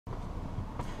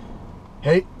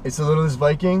Hey, it's the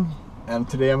Littlest.Viking, and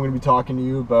today I'm going to be talking to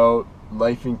you about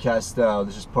life in Castel.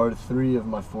 This is part 3 of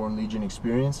my Foreign Legion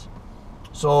experience.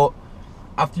 So,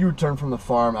 after you return from the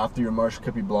farm, after your Marche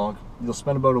Capi Blanc, you'll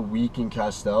spend about a week in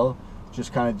Castel,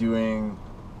 just kind of doing,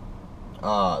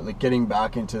 like getting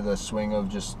back into the swing of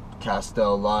just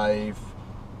Castel life.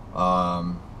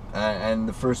 And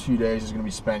the first few days is going to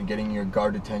be spent getting your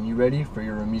garde de tenue ready for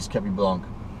your Remise Capi Blanc.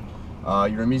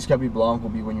 Your Remise Capi Blanc will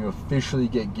be when you officially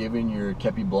get given your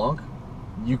Capi Blanc.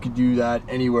 You could do that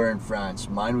anywhere in France.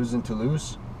 Mine was in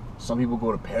Toulouse. Some people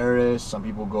go to Paris. Some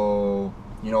people go,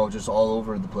 just all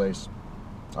over the place.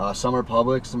 Some are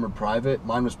public, some are private.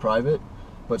 Mine was private,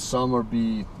 but some are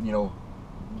you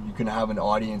can have an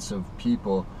audience of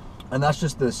people. And that's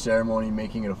just the ceremony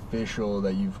making it official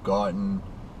that you've gotten,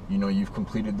 you've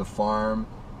completed the farm,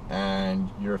 and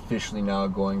you're officially now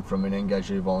going from an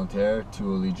engagé volontaire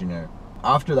to a legionnaire.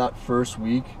 After that first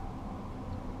week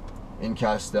in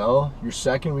Castel, your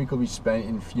second week will be spent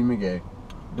in Fumigay.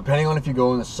 Depending on if you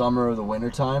go in the summer or the winter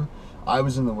time, I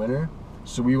was in the winter,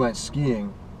 so we went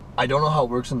skiing. I don't know how it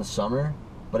works in the summer,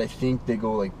 but I think they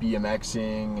go like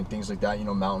BMXing and things like that,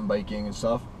 mountain biking and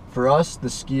stuff. For us, the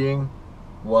skiing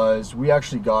was, we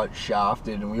actually got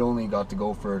shafted and we only got to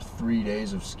go for 3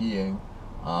 days of skiing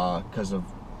because of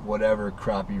whatever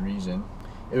crappy reason.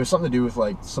 It was something to do with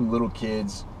like some little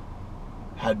kids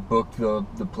had booked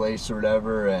the place or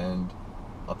whatever, and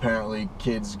apparently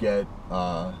kids get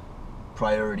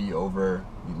priority over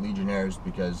legionnaires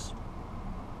because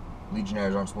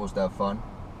legionnaires aren't supposed to have fun.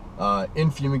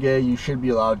 In Fumigay, you should be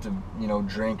allowed to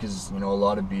drink a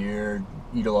lot of beer,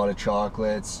 eat a lot of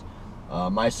chocolates.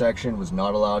 My section was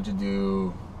not allowed to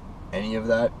do any of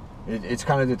that. It's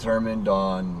kind of determined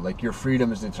on, like, your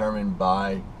freedom is determined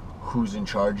by who's in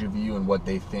charge of you and what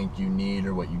they think you need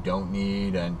or what you don't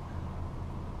need. And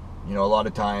a lot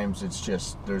of times it's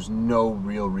just, there's no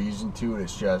real reason to it.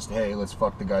 It's just, hey, let's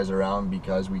fuck the guys around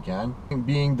because we can.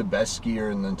 Being the best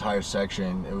skier in the entire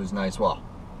section, it was nice. Well,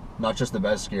 not just the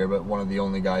best skier, but one of the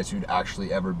only guys who'd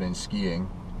actually ever been skiing.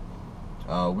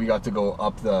 We got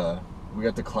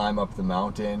to climb up the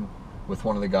mountain with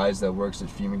one of the guys that works at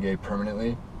Fumigay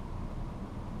permanently.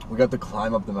 We got to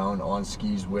climb up the mountain on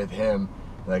skis with him,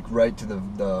 like right to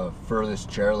the furthest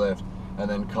chairlift, and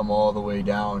then come all the way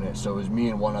down. So it was me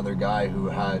and one other guy who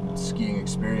had skiing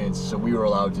experience, so we were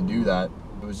allowed to do that.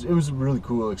 It was a really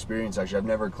cool experience, actually. I've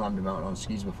never climbed a mountain on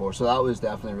skis before, so that was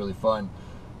definitely really fun.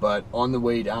 But on the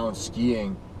way down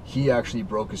skiing, he actually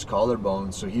broke his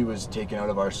collarbone, so he was taken out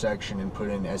of our section and put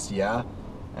in SEA,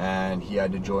 and he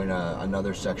had to join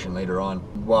another section later on.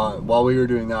 While we were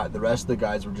doing that, the rest of the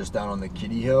guys were just down on the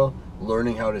kiddie hill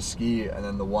learning how to ski, and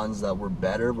then the ones that were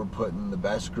better were put in the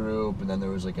best group, and then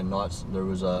there was like a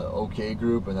okay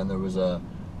group, and then there was a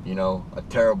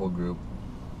terrible group.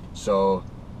 So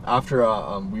after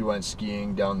we went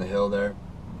skiing down the hill there,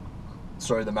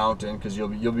 sorry, the mountain, because you'll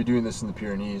be doing this in the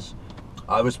Pyrenees,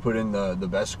 I was put in the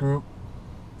best group.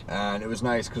 And it was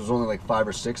nice because there was only like 5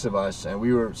 or 6 of us,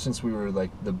 and since we were like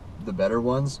the better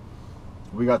ones,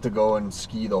 we got to go and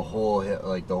ski the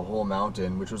whole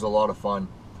mountain, which was a lot of fun.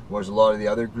 Whereas a lot of the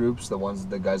other groups,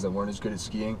 the guys that weren't as good at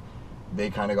skiing, they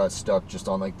kind of got stuck just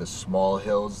on like the small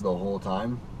hills the whole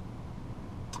time.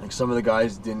 Like some of the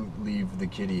guys didn't leave the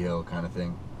kiddie hill kind of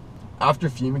thing. After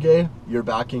Fumigay, you're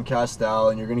back in Castel,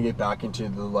 and you're going to get back into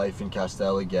the life in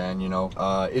Castel again,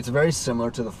 It's very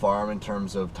similar to the farm in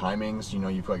terms of timings.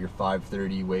 You've got your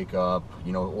 5:30 wake up,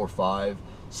 or 5.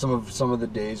 Some of the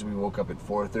days we woke up at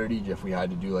 4:30 if we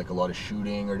had to do like a lot of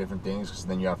shooting or different things, because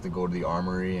then you have to go to the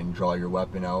armory and draw your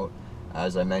weapon out.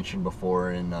 As I mentioned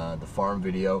before in the farm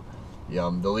video,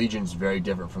 the Legion is very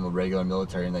different from the regular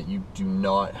military in that you do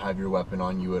not have your weapon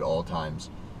on you at all times.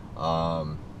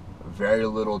 Very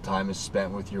little time is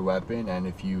spent with your weapon, and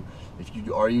if you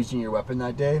are using your weapon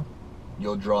that day,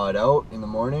 you'll draw it out in the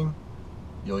morning,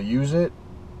 you'll use it,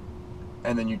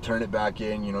 and then you turn it back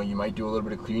in. You might do a little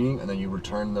bit of cleaning, and then you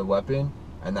return the weapon,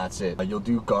 and that's it. You'll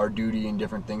do guard duty and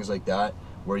different things like that,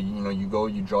 where you go,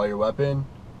 you draw your weapon,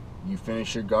 you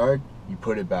finish your guard, you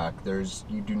put it back.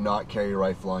 You do not carry your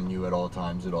rifle on you at all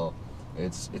times at all.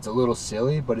 It's a little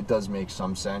silly, but it does make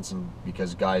some sense, and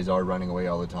because guys are running away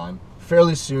all the time.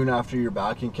 Fairly soon after you're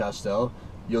back in Castel,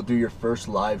 you'll do your first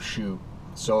live shoot.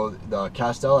 So the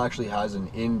Castel actually has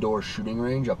an indoor shooting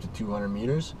range up to 200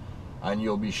 meters, and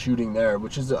you'll be shooting there,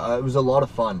 which is it was a lot of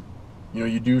fun.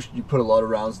 You put a lot of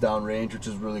rounds down range, which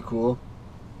is really cool.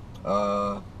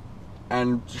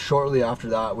 And shortly after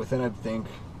that, within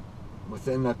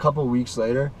a couple weeks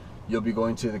later, you'll be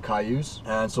going to the Cayuse.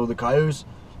 And so the Cayuse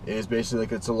is basically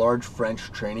like, it's a large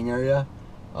French training area,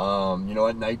 You know,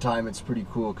 at nighttime it's pretty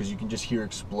cool because you can just hear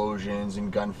explosions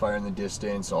and gunfire in the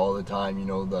distance all the time. You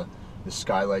know, the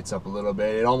sky lights up a little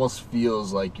bit. It almost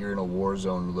feels like you're in a war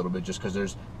zone a little bit, just because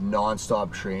there's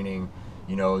non-stop training.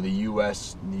 You know, the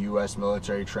U.S.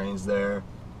 military trains there.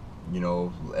 You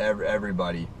know,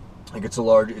 everybody. Like it's a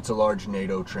large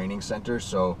NATO training center,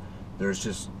 so there's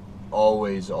just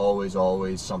always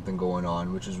something going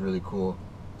on, which is really cool.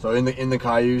 So in the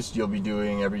Cayuse, you'll be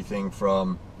doing everything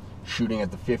from shooting at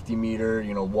the 50 meter,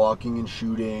 you know, walking and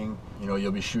shooting. You know,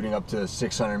 you'll be shooting up to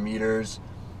 600 meters.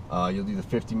 You'll do the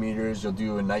 50 meters. You'll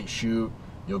do a night shoot.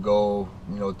 You'll go,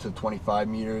 you know, to 25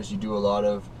 meters. You do a lot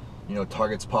of, you know,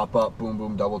 targets pop up, boom,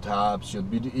 boom, double taps.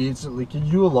 It's like you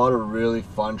do a lot of really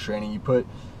fun training. You put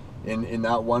in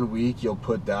that 1 week, you'll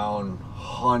put down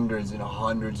hundreds and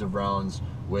hundreds of rounds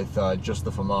with just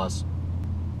the FAMAS,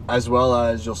 as well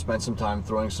as you'll spend some time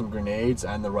throwing some grenades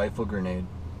and the rifle grenade,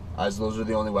 as those are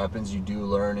the only weapons you do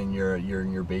learn in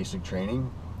your basic training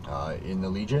in the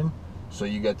Legion. So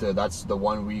you get to, that's the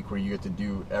 1 week where you get to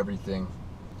do everything.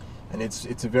 And it's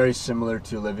very similar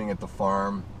to living at the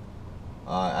farm,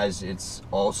 as it's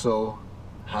also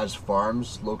has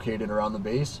farms located around the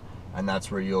base, and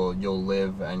that's where you'll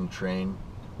live and train.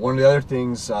 One of the other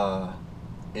things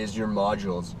is your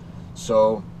modules.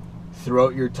 So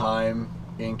throughout your time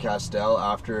in Castel,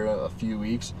 after a few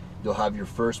weeks, you'll have your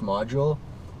first module,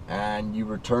 and you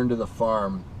return to the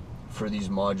farm for these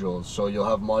modules. So you'll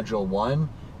have module 1,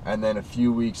 and then a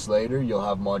few weeks later you'll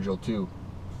have module 2.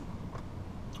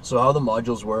 So how the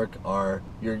modules work are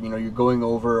you're going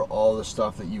over all the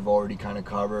stuff that you've already kind of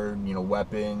covered, you know,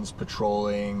 weapons,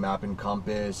 patrolling, map and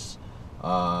compass,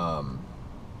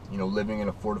 you know, living in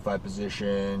a fortified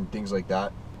position, things like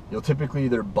that. You'll typically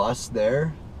either bus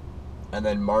there and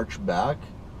then march back,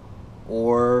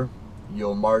 or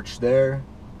you'll march there,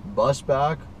 bus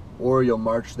back, or you'll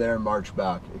march there and march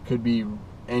back. It could be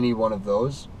any one of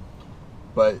those,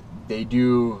 but they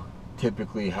do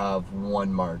typically have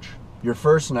one march. Your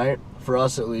first night, for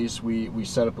us at least, we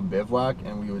set up a bivouac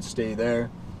and we would stay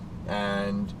there,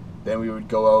 and then we would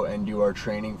go out and do our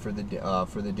training for the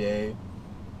day.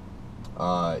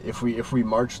 If we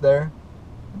marched there,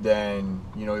 then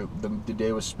you know the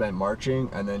day was spent marching,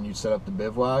 and then you set up the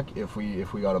bivouac. If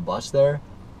we got a bus there,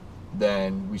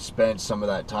 then we spent some of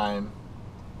that time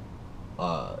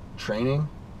training,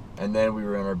 and then we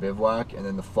were in our bivouac. And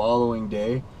then the following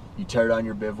day, you tear down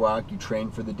your bivouac, you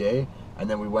train for the day, and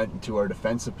then we went into our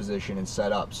defensive position and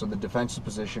set up. So the defensive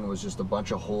position was just a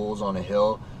bunch of holes on a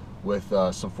hill with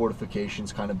some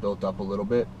fortifications kind of built up a little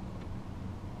bit,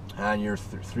 and you're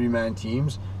three-man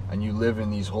teams, and you live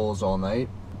in these holes all night,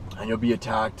 and you'll be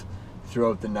attacked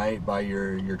throughout the night by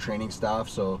your training staff.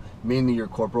 So mainly your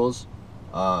corporals,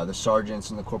 the sergeants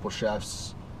and the corporal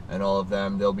chefs and all of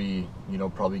them. They'll be, you know,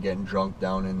 probably getting drunk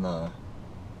down in the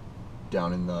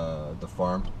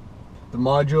farm. The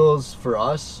modules for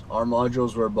us, our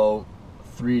modules were about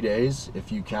 3 days if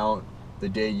you count the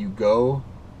day you go,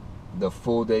 the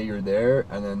full day you're there,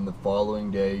 and then the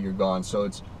following day you're gone. So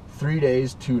it's 3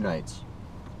 days, 2 nights.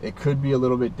 It could be a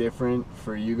little bit different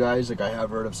for you guys. Like I have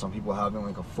heard of some people having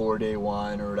like a 4-day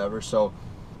one or whatever. So,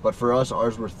 but for us,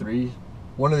 ours were 3.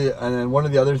 One of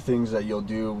the other things that you'll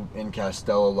do in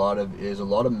Castel is a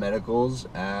lot of medicals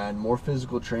and more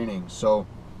physical training. So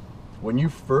when you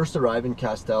first arrive in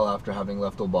Castel after having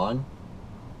left Aubonne,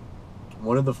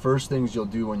 one of the first things you'll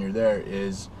do when you're there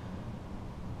is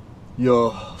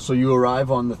you arrive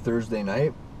on the Thursday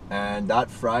night, and that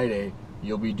Friday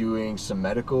you'll be doing some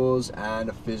medicals and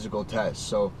a physical test.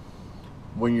 So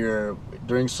when you're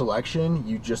during selection,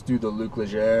 you just do the Luc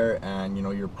Leger and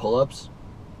your pull-ups,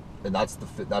 and that's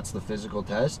the physical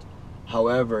test.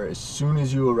 However, as soon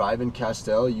as you arrive in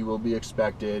Castel, you will be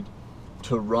expected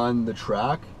to run the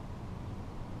track,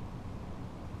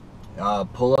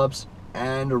 pull-ups,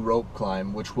 and a rope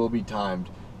climb, which will be timed.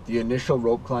 The initial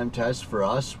rope climb test for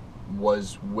us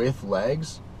was with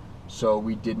legs, so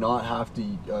we did not have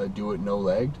to do it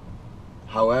no-legged.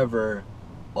 However,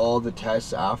 all the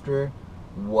tests after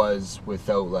was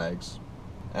without legs.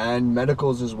 And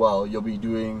medicals as well. You'll be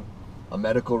doing a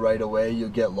medical right away. You'll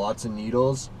get lots of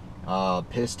needles,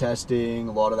 piss testing,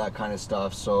 a lot of that kind of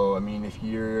stuff. So I mean, if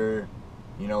you're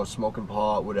smoking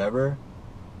pot, whatever,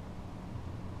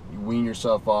 you wean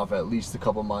yourself off at least a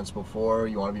couple months before.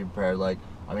 You want to be prepared. Like,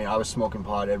 I mean, I was smoking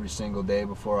pot every single day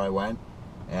before I went,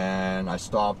 and I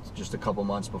stopped just a couple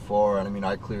months before, and I mean,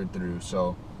 I cleared through.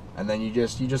 So, and then you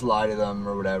just lie to them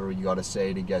or whatever you got to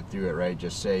say to get through it, right?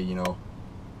 Just say, you've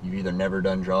either never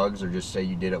done drugs, or just say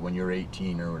you did it when you were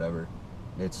 18 or whatever.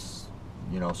 It's,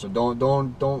 so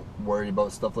don't worry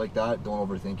about stuff like that. Don't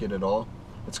overthink it at all.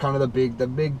 it's kind of the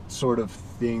big sort of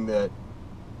thing that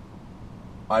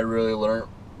I really learned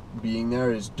being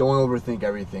there is don't overthink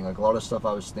everything. Like a lot of stuff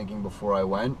I was thinking before I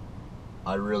went,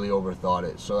 I really overthought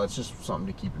it. So that's just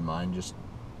something to keep in mind. Just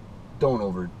don't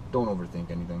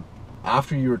overthink anything.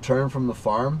 After you return from the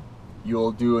farm,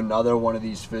 you'll do another one of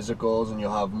these physicals and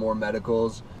you'll have more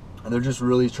medicals, and they're just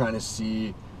really trying to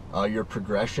see your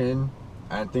progression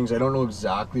and things. I don't know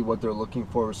exactly what they're looking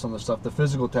for with some of the stuff. The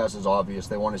physical test is obvious.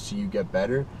 They want to see you get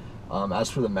better. As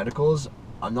for the medicals,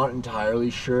 I'm not entirely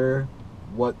sure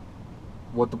what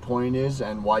the point is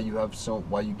and why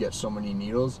you get so many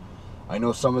needles. I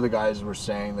know some of the guys were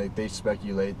saying that they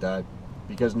speculate that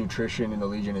because nutrition in the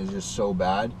Legion is just so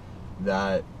bad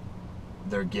that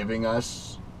they're giving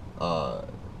us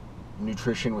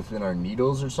nutrition within our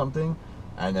needles or something,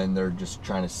 and then they're just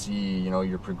trying to see, you know,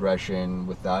 your progression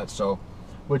with that. So,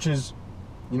 which is,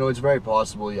 you know, it's very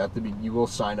possible. You will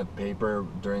sign a paper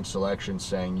during selection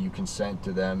saying you consent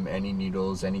to them any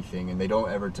needles, anything, and they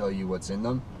don't ever tell you what's in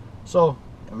them. So,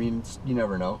 I mean, you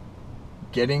never know.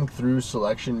 Getting through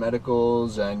selection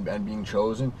medicals and being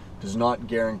chosen does not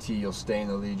guarantee you'll stay in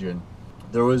the Legion.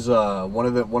 There was one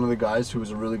of the guys who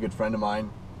was a really good friend of mine.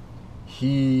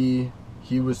 He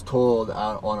was told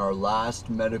on our last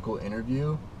medical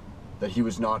interview that he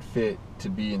was not fit to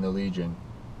be in the Legion,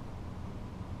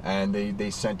 and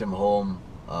they sent him home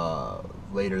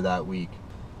later that week.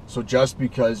 So just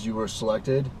because you were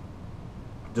selected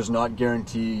does not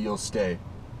guarantee you'll stay.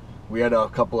 We had a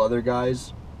couple other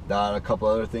guys that a couple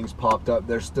other things popped up.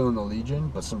 They're still in the Legion,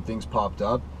 but some things popped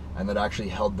up and that actually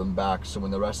held them back. So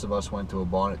when the rest of us went to a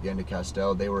Bonne at the end of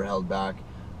Castel, they were held back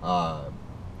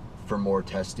for more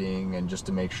testing and just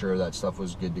to make sure that stuff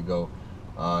was good to go.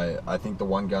 I think the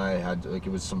one guy had, like,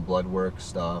 it was some blood work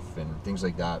stuff and things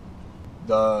like that.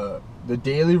 The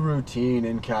daily routine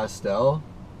in Castel,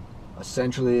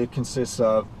 essentially it consists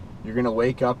of, you're gonna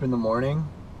wake up in the morning,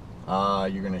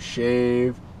 you're gonna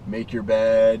shave, make your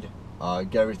bed,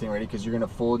 get everything ready, because you're gonna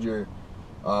fold your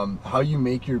how you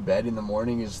make your bed in the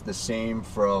morning is the same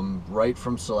right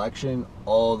from selection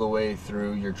all the way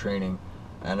through your training,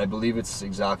 and I believe it's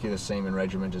exactly the same in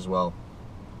regiment as well.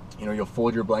 You know, you'll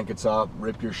fold your blankets up,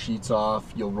 rip your sheets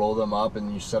off, you'll roll them up,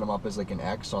 and you set them up as like an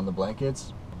X on the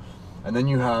blankets, and then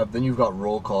you've got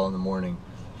roll call in the morning.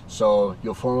 So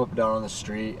you'll form up down on the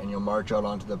street and you'll march out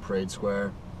onto the parade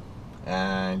square,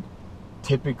 and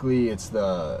typically it's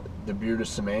the bureau de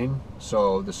semaine,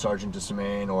 so the sergeant de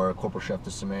semaine or corporal chef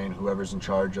de semaine, whoever's in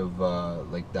charge of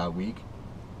like that week,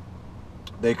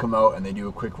 they come out and they do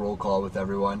a quick roll call with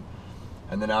everyone,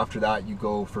 and then after that you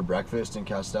go for breakfast in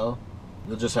Castel.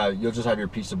 You'll just have your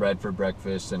piece of bread for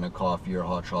breakfast and a coffee or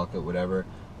hot chocolate, whatever.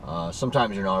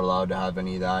 Sometimes you're not allowed to have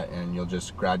any of that, and you'll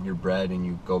just grab your bread and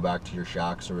you go back to your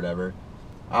shacks or whatever.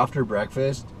 After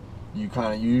breakfast, you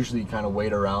usually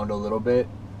wait around a little bit,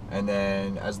 and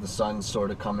then as the sun's sort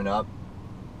of coming up,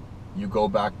 you go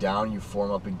back down, you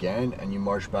form up again, and you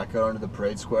march back out onto the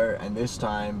parade square. And this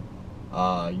time,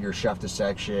 your chef de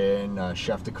section,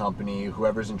 chef de company,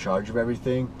 whoever's in charge of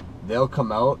everything, they'll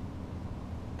come out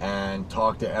and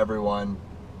talk to everyone,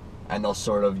 and they'll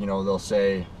sort of, they'll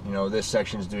say, this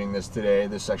section's doing this today,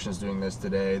 this section's doing this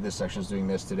today, this section's doing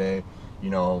this today,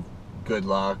 good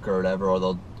luck or whatever, or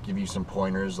they'll give you some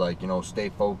pointers like, stay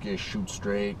focused, shoot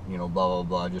straight, blah blah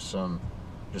blah, just some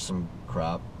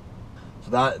crap. So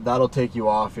that'll take you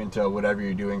off into whatever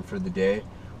you're doing for the day,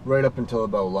 right up until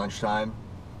about lunchtime.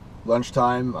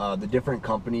 The different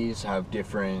companies have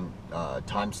different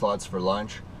time slots for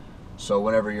lunch. So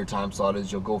whenever your time slot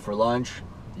is, you'll go for lunch,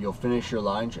 you'll finish your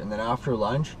lunch, and then after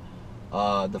lunch,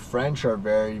 the French are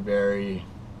very, very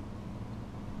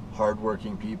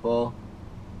hardworking people.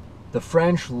 The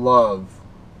French love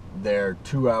their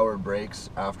 2-hour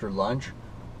breaks after lunch.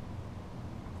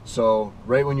 So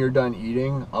right when you're done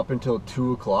eating, up until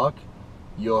 2 o'clock,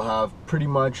 you'll have pretty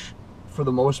much, for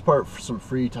the most part, some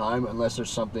free time, unless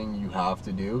there's something you have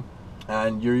to do.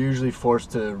 And you're usually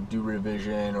forced to do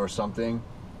revision or something.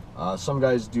 Some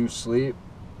guys do sleep,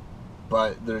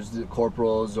 but there's the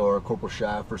corporals or corporal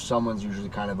chef or someone's usually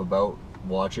kind of about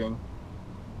watching.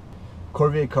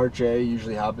 Corvée Quartier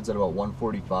usually happens at about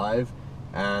 1:45,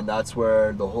 and that's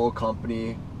where the whole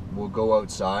company will go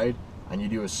outside and you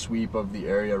do a sweep of the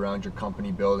area around your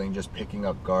company building, just picking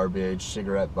up garbage,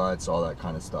 cigarette butts, all that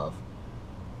kind of stuff.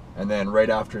 And then right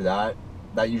after that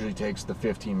usually takes the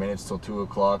 15 minutes till 2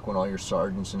 o'clock, when all your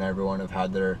sergeants and everyone have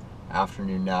had their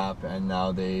afternoon nap, and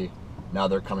now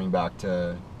they're coming back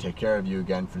to take care of you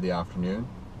again for the afternoon.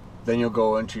 Then you'll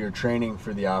go into your training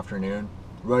for the afternoon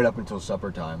right up until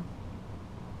supper time.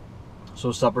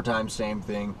 So supper time, same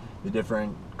thing. The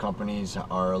different companies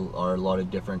are a lot of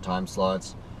different time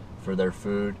slots for their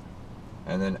food.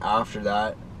 And then after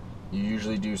that, you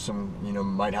usually do some,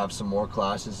 might have some more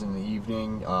classes in the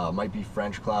evening. Might be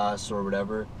French class or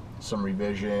whatever, some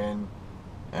revision,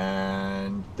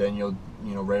 and then you'll,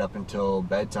 right up until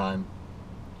bedtime.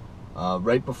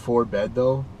 Right before bed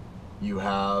though, you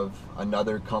have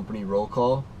another company roll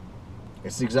call.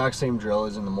 It's the exact same drill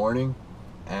as in the morning,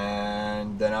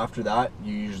 and then after that,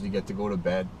 you usually get to go to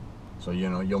bed. So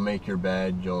you'll make your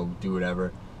bed, you'll do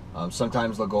whatever.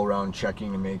 Sometimes they'll go around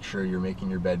checking to make sure you're making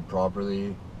your bed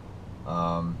properly.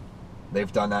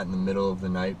 They've done that in the middle of the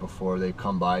night before. They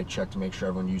come by, check to make sure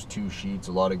everyone used 2 sheets.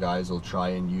 A lot of guys will try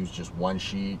and use just 1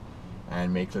 sheet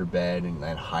and make their bed and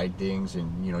hide things,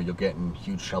 and you'll get in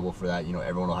huge trouble for that.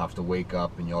 Everyone will have to wake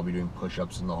up and you'll all be doing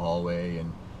push-ups in the hallway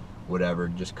and whatever,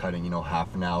 just cutting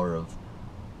half an hour of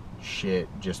shit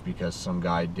just because some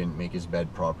guy didn't make his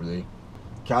bed properly.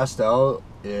 Castel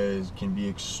can be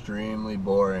extremely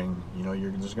boring.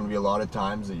 There's going to be a lot of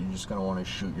times that you're just going to want to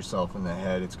shoot yourself in the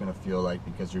head. It's going to feel like,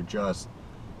 because you're just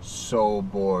so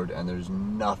bored and there's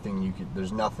nothing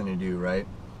to do, right?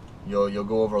 You'll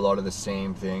go over a lot of the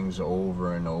same things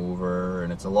over and over,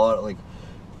 and it's a lot, like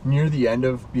near the end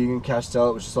of being in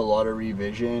Castel, it was just a lot of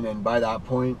revision, and by that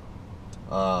point,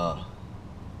 guys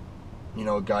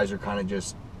are kind of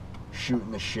just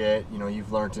shooting the shit.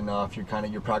 You've learned enough. You're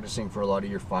practicing for a lot of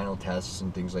your final tests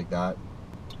and things like that.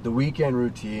 The weekend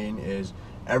routine is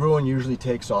everyone usually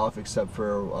takes off except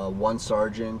for one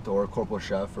sergeant or corporal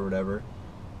chef or whatever.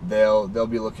 They'll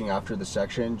be looking after the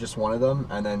section, just one of them,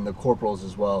 and then the corporals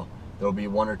as well. There'll be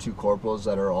 1 or 2 corporals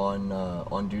that are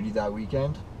on duty that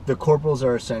weekend. The corporals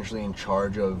are essentially in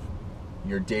charge of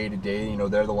your day-to-day.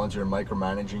 They're the ones who are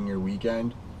micromanaging your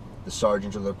weekend. The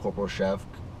sergeant or the corporal chef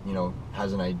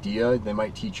has an idea. They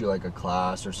might teach you like a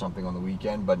class or something on the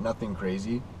weekend, but nothing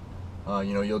crazy.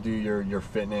 You'll do your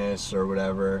fitness or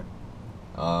whatever.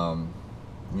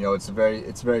 It's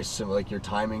very similar. Like your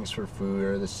timings for food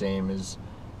are the same as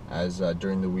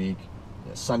during the week.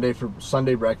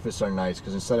 Sunday breakfasts are nice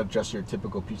because instead of just your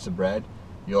typical piece of bread,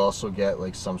 you'll also get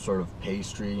like some sort of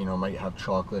pastry. Might have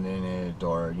chocolate in it,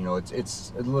 or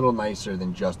it's a little nicer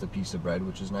than just a piece of bread,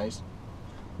 which is nice.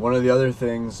 One of the other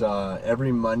things,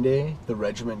 every Monday the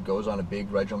regiment goes on a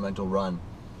big regimental run.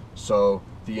 So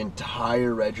the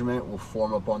entire regiment will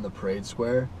form up on the parade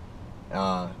square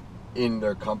in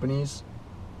their companies,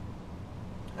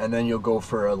 and then you'll go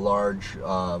for a large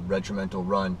regimental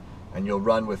run, and you'll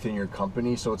run within your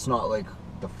company. So it's not like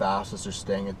the fastest are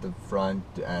staying at the front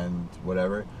and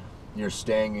whatever. You're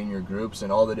staying in your groups,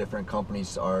 and all the different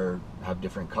companies have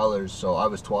different colors. So I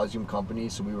was Twazium company,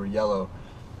 so we were yellow,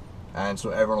 and so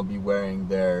everyone will be wearing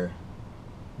their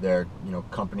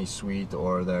company suite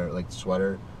or their like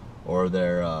sweater or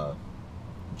their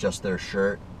just their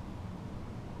shirt.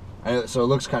 And so it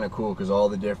looks kind of cool because all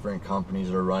the different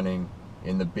companies are running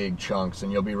in the big chunks,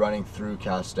 and you'll be running through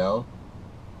Castel.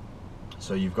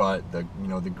 So you've got the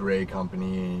the gray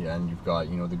company, and you've got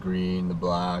the green, the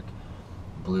black,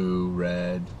 blue,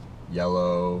 red,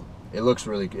 yellow. It looks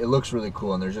really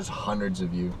cool, and there's just hundreds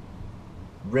of you.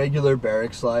 Regular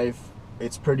barracks life,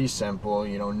 it's pretty simple.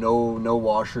 No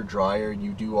washer dryer.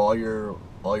 You do all your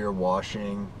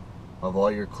washing of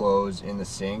all your clothes in the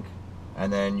sink,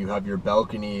 and then you have your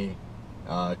balcony.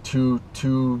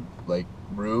 Two like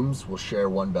rooms will share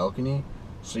one balcony,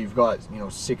 so you've got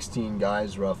 16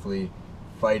 guys roughly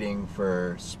fighting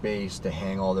for space to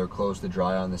hang all their clothes to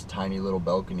dry on this tiny little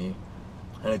balcony,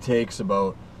 and it takes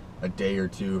about a day or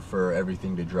 2 for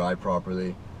everything to dry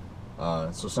properly.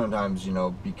 So sometimes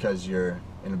because you're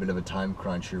in a bit of a time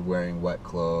crunch, you're wearing wet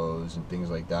clothes and things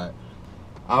like that.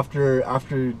 After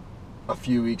a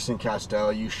few weeks in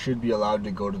Castel, you should be allowed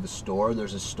to go to the store.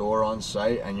 There's a store on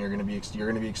site, and you're gonna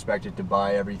be expected to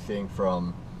buy everything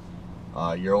from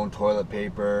your own toilet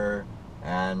paper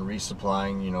and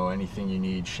resupplying anything you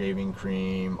need, shaving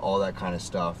cream, all that kind of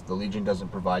stuff. The Legion doesn't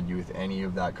provide you with any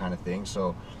of that kind of thing,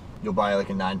 so you'll buy like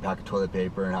a 9-pack of toilet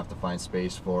paper and have to find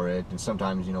space for it. And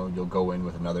sometimes you'll go in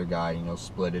with another guy,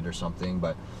 split it or something,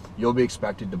 but you'll be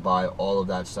expected to buy all of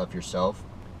that stuff yourself.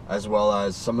 As well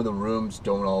as some of the rooms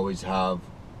don't always have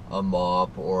a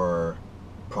mop or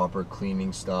proper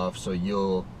cleaning stuff, so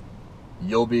you'll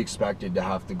be expected to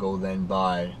have to go then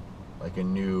buy like a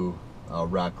new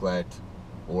raclette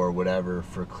or whatever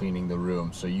for cleaning the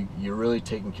room. So you're really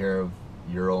taking care of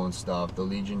your own stuff. The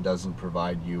Legion doesn't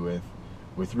provide you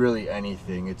with really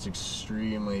anything. It's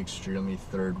extremely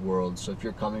third world. So if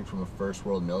you're coming from a first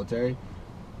world military,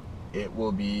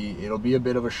 it'll be a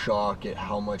bit of a shock at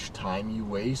how much time you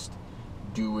waste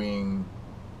doing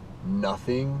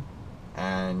nothing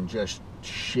and just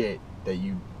shit that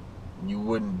you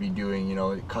wouldn't be doing. You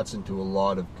know, it cuts into a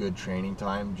lot of good training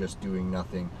time just doing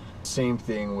nothing. Same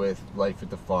thing with life at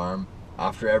the farm.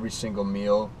 After every single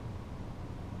meal,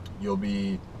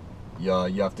 you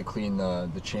have to clean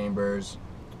the chambers,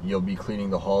 you'll be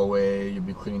cleaning the hallway, you'll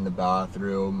be cleaning the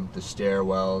bathroom, the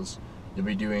stairwells, you'll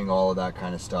be doing all of that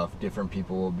kind of stuff. Different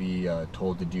people will be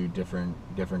told to do different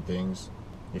things.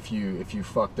 If you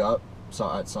fucked up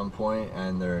at some point,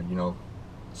 and they're, you know,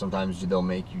 sometimes they'll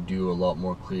make you do a lot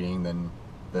more cleaning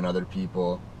than other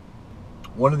people.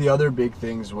 One of the other big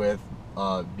things with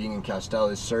being in Castel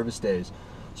is service days.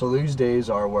 So these days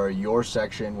are where your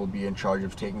section will be in charge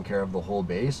of taking care of the whole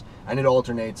base, and it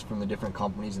alternates from the different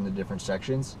companies in the different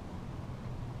sections.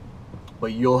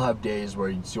 But you'll have days where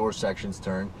it's your section's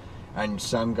turn, and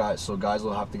guys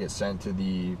will have to get sent to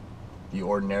the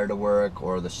ordinaire to work,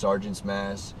 or the sergeant's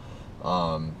mess.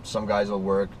 Some guys will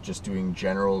work just doing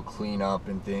general cleanup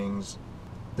and things.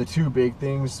 The two big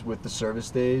things with the service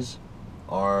days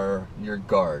are your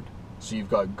guard. So you've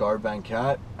got guard Van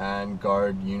Cat and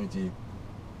guard Unity.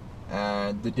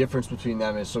 And the difference between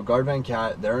them is, so guard Van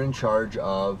Cat, they're in charge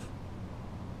of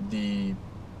the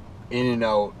in and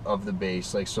out of the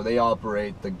base. Like, so they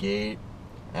operate the gate,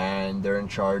 and they're in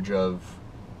charge of,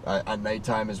 at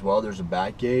nighttime as well, there's a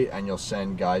back gate, and you'll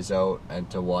send guys out and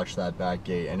to watch that back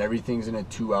gate. And everything's in a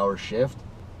 2-hour shift.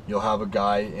 You'll have a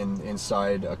guy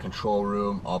inside a control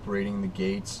room operating the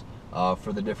gates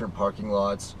for the different parking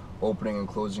lots, opening and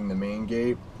closing the main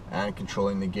gate, and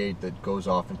controlling the gate that goes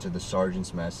off into the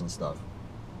sergeant's mess and stuff.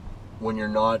 When you're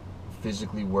not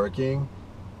physically working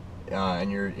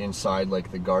and you're inside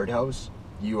like the guardhouse,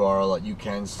 you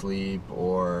can sleep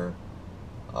or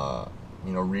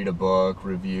you know, read a book,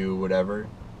 review, whatever.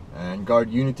 And guard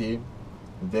Unity,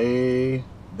 they're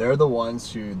the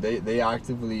ones who they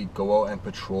actively go out and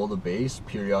patrol the base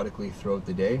periodically throughout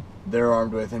the day. They're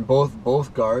armed with, and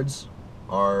both guards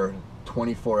are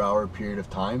 24-hour period of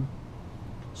time.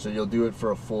 So you'll do it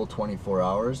for a full 24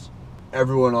 hours.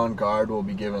 Everyone on guard will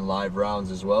be given live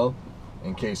rounds as well,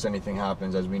 in case anything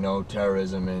happens. As we know,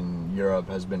 terrorism in Europe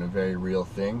has been a very real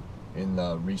thing in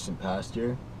the recent past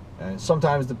year. And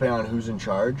sometimes, depending on who's in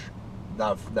charge,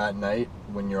 that night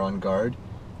when you're on guard,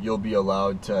 you'll be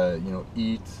allowed to, you know,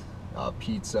 eat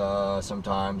pizza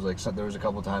sometimes. Like, there was a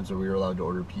couple times where we were allowed to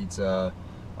order pizza.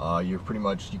 You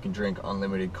can drink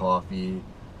unlimited coffee.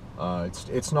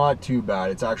 It's not too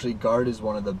bad. It's actually, guard is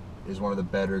one of the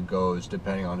better goes,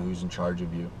 depending on who's in charge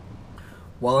of you.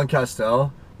 While in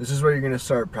Castel, this is where you're going to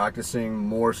start practicing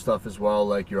more stuff as well,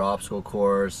 like your obstacle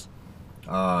course,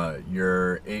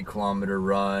 your 8-kilometer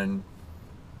run.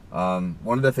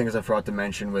 One of the things I forgot to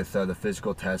mention with the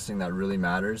physical testing that really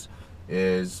matters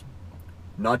is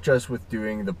not just with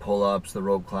doing the pull-ups, the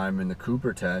rope climb, and the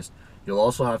Cooper test. You'll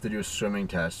also have to do a swimming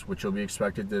test, which you'll be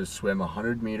expected to swim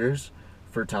 100 meters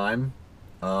for time.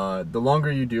 The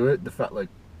longer you do it, like,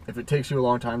 if it takes you a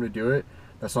long time to do it,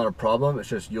 that's not a problem. It's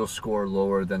just you'll score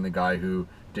lower than the guy who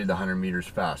did the 100 meters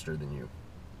faster than you.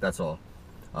 That's all.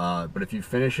 But if you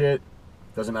finish it,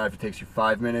 doesn't matter if it takes you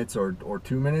 5 minutes or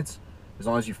 2 minutes. As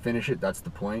long as you finish it, that's the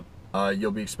point.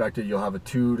 You'll be expected, you'll have a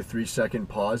 2 to 3 second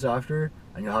pause after,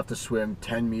 and you'll have to swim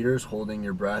 10 meters holding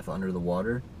your breath under the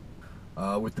water.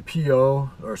 With the PO,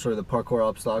 or sorry, the parcours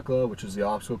obstacle, which is the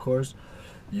obstacle course,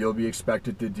 you'll be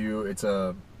expected to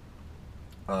do,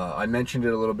 I mentioned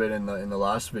it a little bit in the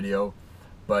last video,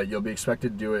 but you'll be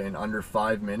expected to do it in under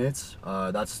 5 minutes.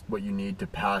 That's what you need to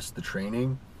pass the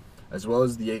training, as well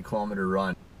as the 8-kilometer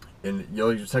run. And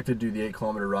you'll be expected to do the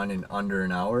 8-kilometer run in under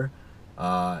an hour.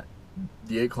 The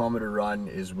 8-kilometer run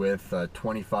is with a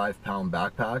 25-pound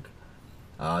backpack.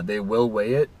 They will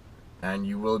weigh it, and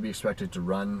you will be expected to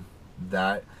run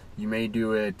that. You may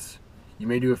do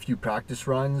a few practice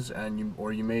runs,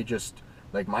 or you may just,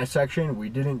 like my section, we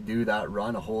didn't do that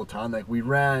run a whole ton. Like, we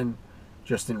ran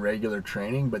just in regular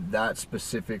training, but that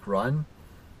specific run,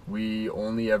 we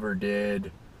only ever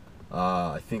did,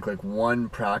 I think, like one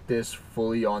practice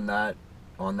fully on that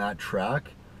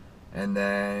track, and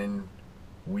then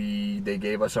they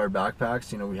gave us our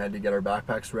backpacks. You know, we had to get our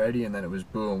backpacks ready, and then it was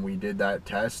boom, we did that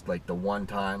test like the one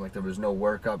time. Like, there was no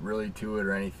workup really to it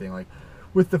or anything. Like,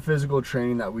 with the physical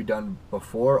training that we done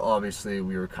before, obviously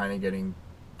we were kind of getting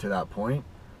to that point.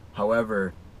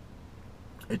 However,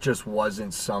 it just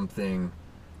wasn't something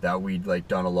that we'd like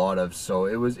done a lot of, so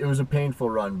it was a painful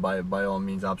run by all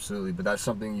means, absolutely. But that's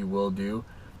something you will do.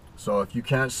 So if you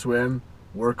can't swim,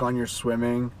 work on your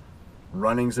swimming.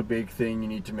 Running's a big thing you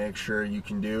need to make sure you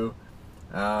can do.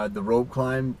 The rope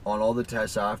climb, on all the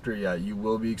tests after, yeah, you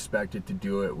will be expected to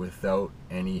do it without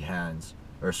any hands,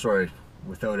 or sorry,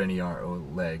 without any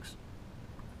legs.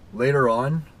 Later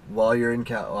on, while you're in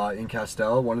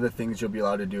Castel, one of the things you'll be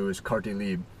allowed to do is carte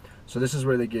libre. So this is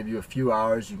where they give you a few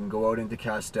hours. You can go out into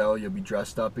Castel. You'll be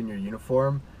dressed up in your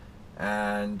uniform,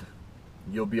 and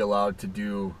you'll be allowed to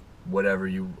do whatever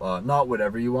you not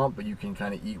whatever you want, but you can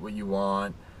kind of eat what you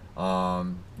want.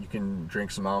 You can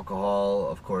drink some alcohol.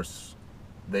 Of course,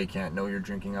 they can't know you're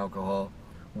drinking alcohol.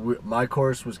 My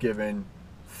course was given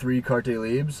 3 carte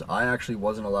libres. I actually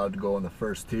wasn't allowed to go on the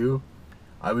first 2.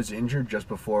 I was injured just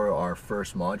before our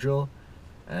first module,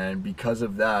 and because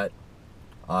of that,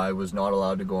 I was not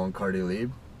allowed to go on carte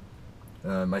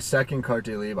libre. My second carte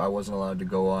libre I wasn't allowed to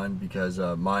go on because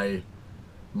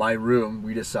my room,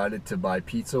 we decided to buy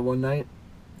pizza one night.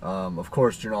 Of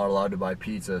course, you're not allowed to buy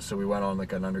pizza, so we went on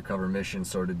like an undercover mission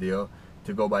sort of deal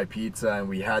to go buy pizza, and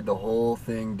we had the whole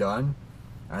thing done.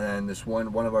 And then this one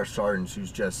of our sergeants,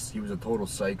 he was a total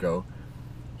psycho.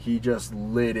 He just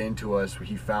lit into us.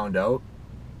 He found out,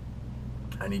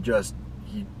 and we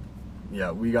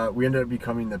ended up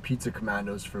becoming the pizza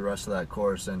commandos for the rest of that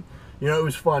course. And you know, it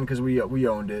was fun because we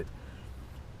owned it.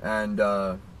 And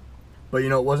but you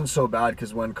know, it wasn't so bad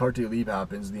because when carte libre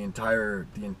happens, the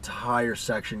entire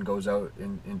section goes out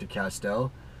into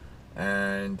Castel,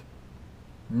 and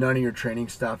none of your training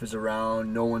staff is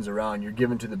around. No one's around. You're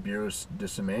given to the Bureau de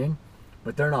Semaine,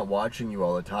 but they're not watching you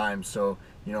all the time. So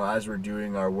you know, as we're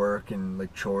doing our work and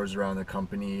like chores around the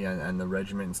company and the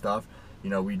regiment and stuff, you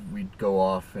know, we'd go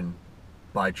off and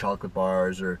buy chocolate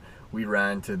bars, or we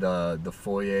ran to the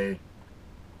foyer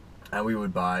and we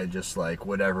would buy just like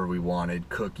whatever we wanted,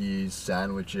 cookies,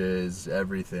 sandwiches,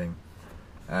 everything.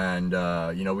 And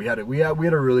you know, we had a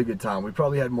really good time. We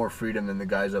probably had more freedom than the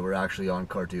guys that were actually on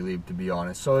carte libre, to be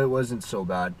honest. So it wasn't so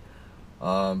bad.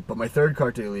 But my third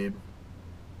carte libre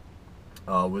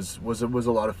was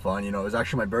a lot of fun. You know, it was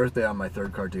actually my birthday on my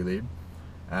third carte libre,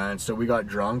 and so we got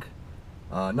drunk.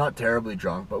 Not terribly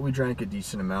drunk, but we drank a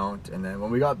decent amount. And then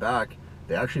when we got back,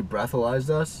 they actually breathalyzed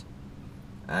us.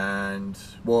 And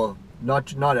well,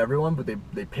 not everyone, but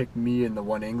they picked me and the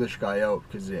one English guy out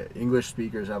because English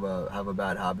speakers have a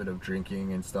bad habit of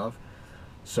drinking and stuff.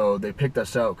 So they picked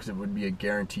us out because it would be a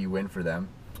guarantee win for them.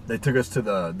 They took us to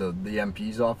the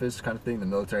MP's office kind of thing, the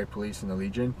military police and the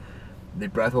Legion. They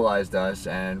breathalyzed us,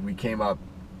 and we came up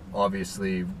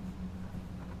obviously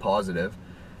positive.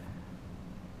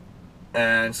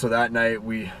 And so that night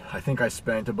I think I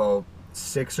spent about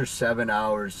 6 or 7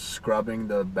 hours scrubbing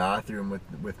the bathroom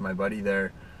with my buddy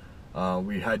there.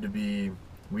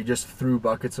 We just threw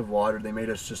buckets of water. They made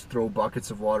us just throw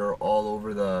buckets of water all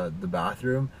over the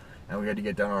bathroom, and we had to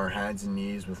get down on our hands and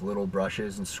knees with little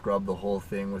brushes and scrub the whole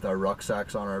thing with our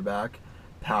rucksacks on our back,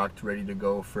 packed, ready to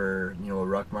go for, you know, a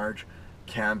ruck march,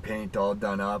 cam paint all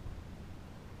done up.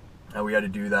 And we had to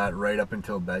do that right up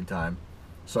until bedtime.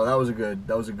 So that was a good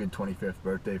 25th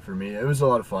birthday for me. It was a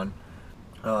lot of fun.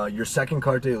 Your second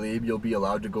carte libre, you'll be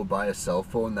allowed to go buy a cell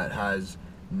phone that has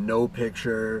no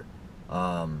picture,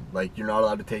 like you're not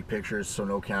allowed to take pictures, so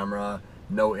no camera,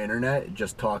 no internet,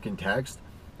 just talk and text.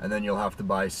 And then you'll have to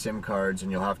buy SIM cards,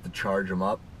 and you'll have to charge them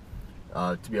up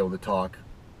to be able to talk.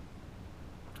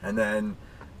 And then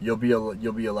you'll be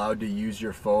allowed to use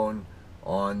your phone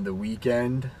on the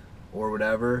weekend or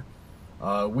whatever.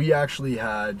 We actually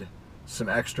had some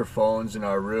extra phones in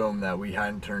our room that we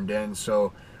hadn't turned in,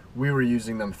 so we were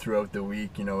using them throughout the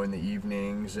week, you know, in the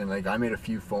evenings. And like I made a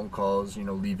few phone calls, you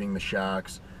know, leaving the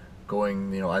shacks,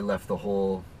 going, you know, I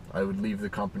would leave the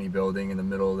company building in the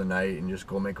middle of the night and just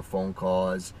go make a phone call,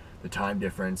 as the time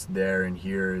difference there and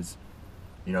here is,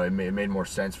 you know, it made more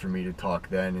sense for me to talk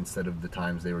then instead of the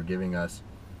times they were giving us.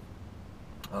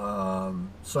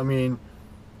 So I mean,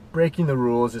 breaking the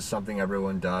rules is something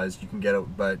everyone does. You can get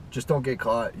it, but just don't get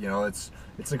caught. You know, it's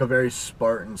like a very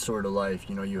Spartan sort of life.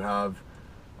 You know, you have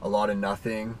a lot of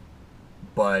nothing,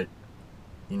 but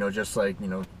you know, just like, you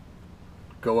know,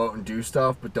 go out and do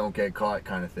stuff, but don't get caught,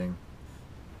 kind of thing.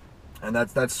 And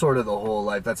that's sort of the whole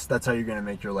life. That's how you're gonna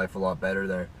make your life a lot better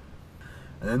there.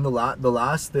 And then the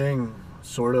last thing,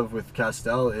 sort of, with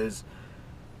Castel is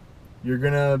you're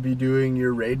gonna be doing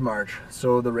your raid march.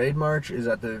 So the raid march is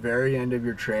at the very end of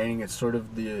your training. It's sort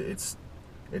of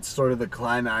the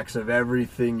climax of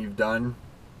everything you've done.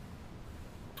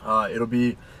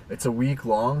 It's a week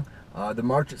long. The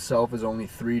march itself is only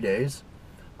 3 days.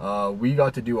 We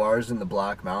got to do ours in the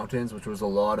Black Mountains, which was a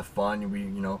lot of fun.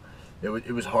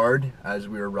 It was hard as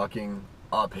we were rucking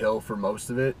uphill for most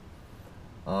of it,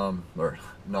 or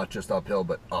not just uphill,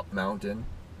 but up mountain.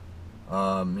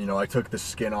 You know, I took the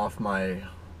skin off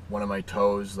one of my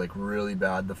toes like really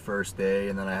bad the first day,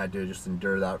 and then I had to just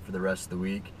endure that for the rest of the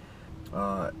week.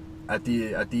 At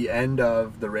the end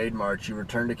of the raid march, you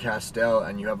return to Castel,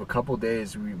 and you have a couple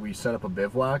days. We set up a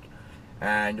bivouac,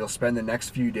 and you'll spend the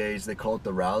next few days, they call it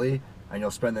the rally, and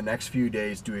you'll spend the next few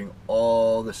days doing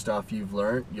all the stuff you've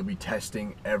learned. You'll be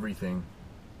testing everything.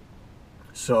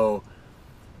 So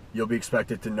you'll be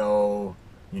expected to know,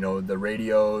 the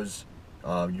radios,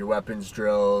 your weapons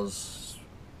drills,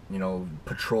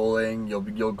 patrolling. You'll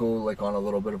go like on a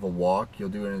little bit of a walk. You'll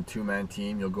do it in a 2-man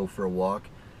team. You'll go for a walk,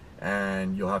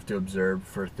 and you'll have to observe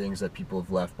for things that people have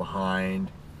left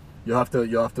behind. You'll have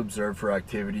to observe for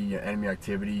activity, enemy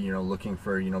activity. Looking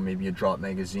for maybe a drop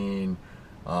magazine,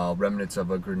 remnants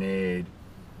of a grenade.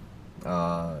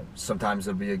 Sometimes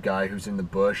there'll be a guy who's in the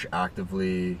bush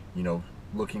actively,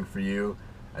 looking for you,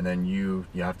 and then you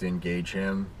have to engage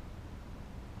him.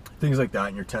 Things like that,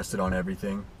 and you're tested on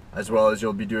everything. As well as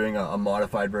you'll be doing a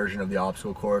modified version of the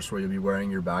obstacle course where you'll be wearing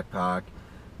your backpack.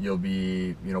 You'll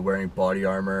be wearing body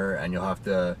armor, and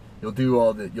you'll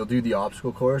do the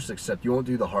obstacle course, except you won't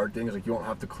do the hard things. Like, you won't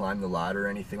have to climb the ladder or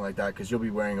anything like that, because you'll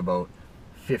be wearing about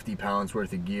 50 pounds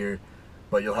worth of gear.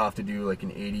 But you'll have to do like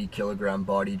an 80 kilogram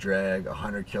body drag,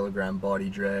 100 kilogram body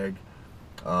drag.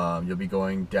 You'll be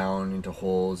going down into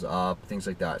holes, up, things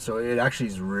like that. So it actually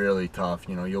is really tough.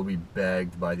 You'll be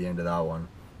begged by the end of that one.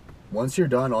 Once you're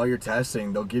done all your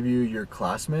testing, they'll give you your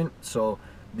classment. So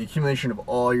the accumulation of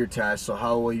all your tests, so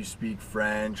how well you speak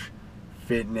French,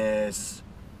 fitness,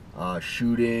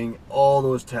 shooting, all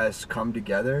those tests come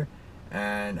together,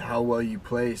 and how well you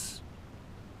place.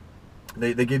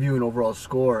 They give you an overall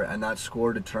score, and that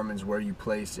score determines where you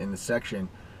place in the section.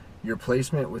 Your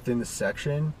placement within the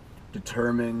section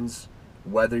determines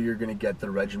whether you're going to get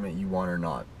the regiment you want or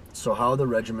not. So how the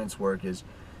regiments work is,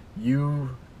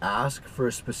 you ask for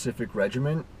a specific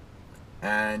regiment,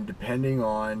 and depending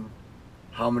on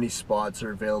how many spots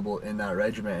are available in that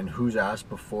regiment and who's asked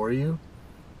before you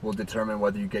will determine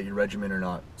whether you get your regiment or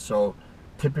not. So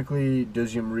typically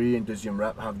Deuxième Ré and Deuxième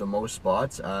Rep have the most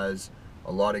spots, as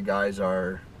a lot of guys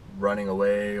are running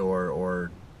away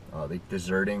or like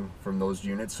deserting from those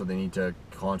units, so they need to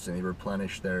constantly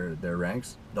replenish their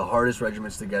ranks. The hardest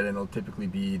regiments to get in will typically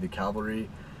be the cavalry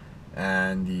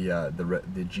and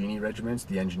the genie regiments,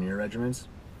 the engineer regiments.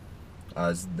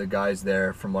 As the guys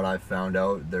there, from what I've found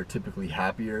out, they're typically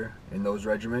happier in those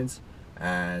regiments,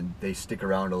 and they stick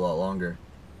around a lot longer.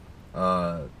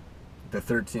 The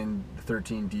 13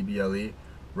 DBLE,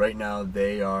 right now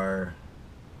they are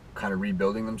kind of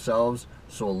rebuilding themselves,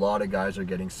 so a lot of guys are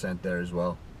getting sent there as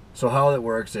well. So how it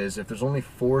works is, if there's only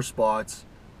 4 spots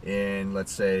in,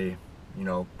 let's say,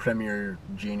 Premier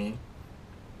Genie,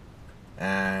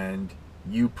 and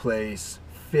you place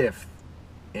 5th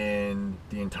in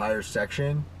the entire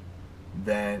section,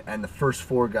 and the first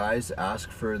 4 guys ask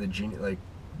for the Genie, like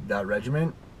that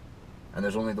regiment, and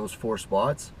there's only those 4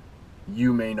 spots,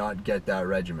 you may not get that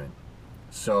regiment.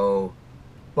 So,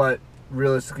 but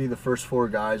realistically, the first 4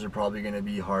 guys are probably going to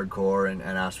be hardcore and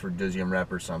ask for Deuxième Rep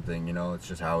or something. It's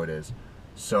just how it is.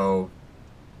 So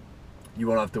you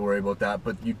won't have to worry about that,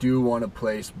 but you do want to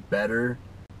place better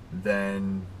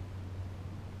than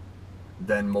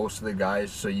most of the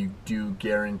guys, so you do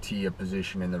guarantee a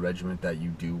position in the regiment that you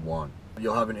do want.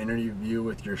 You'll have an interview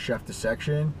with your chef de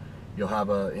section. You'll have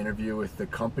an interview with the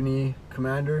company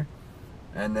commander,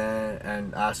 and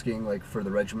asking like for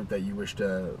the regiment that you wish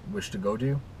to go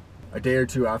to. A day or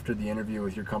 2 after the interview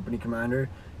with your company commander,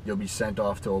 you'll be sent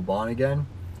off to Aubonne again,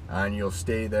 and you'll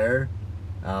stay there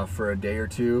for a day or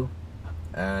 2,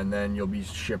 and then you'll be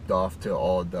shipped off to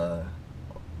all the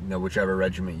whichever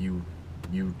regiment you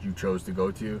chose to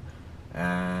go to,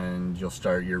 and you'll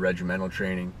start your regimental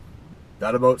training.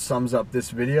 That about sums up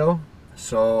this video.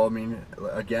 So, I mean,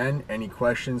 again, any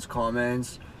questions,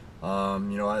 comments, I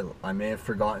may have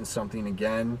forgotten something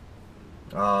again.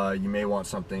 You may want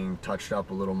something touched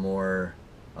up a little more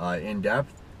in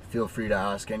depth. Feel free to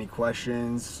ask any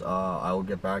questions. I will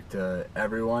get back to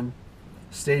everyone.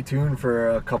 Stay tuned for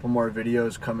a couple more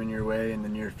videos coming your way in the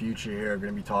near future here. I'm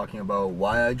going to be talking about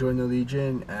why I joined the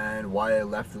Legion and why I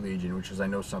left the Legion, which is, I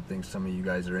know, something some of you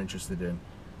guys are interested in.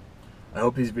 I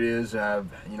hope these videos have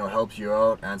helped you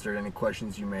out, answered any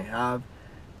questions you may have,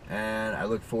 and I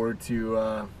look forward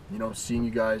to seeing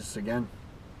you guys again.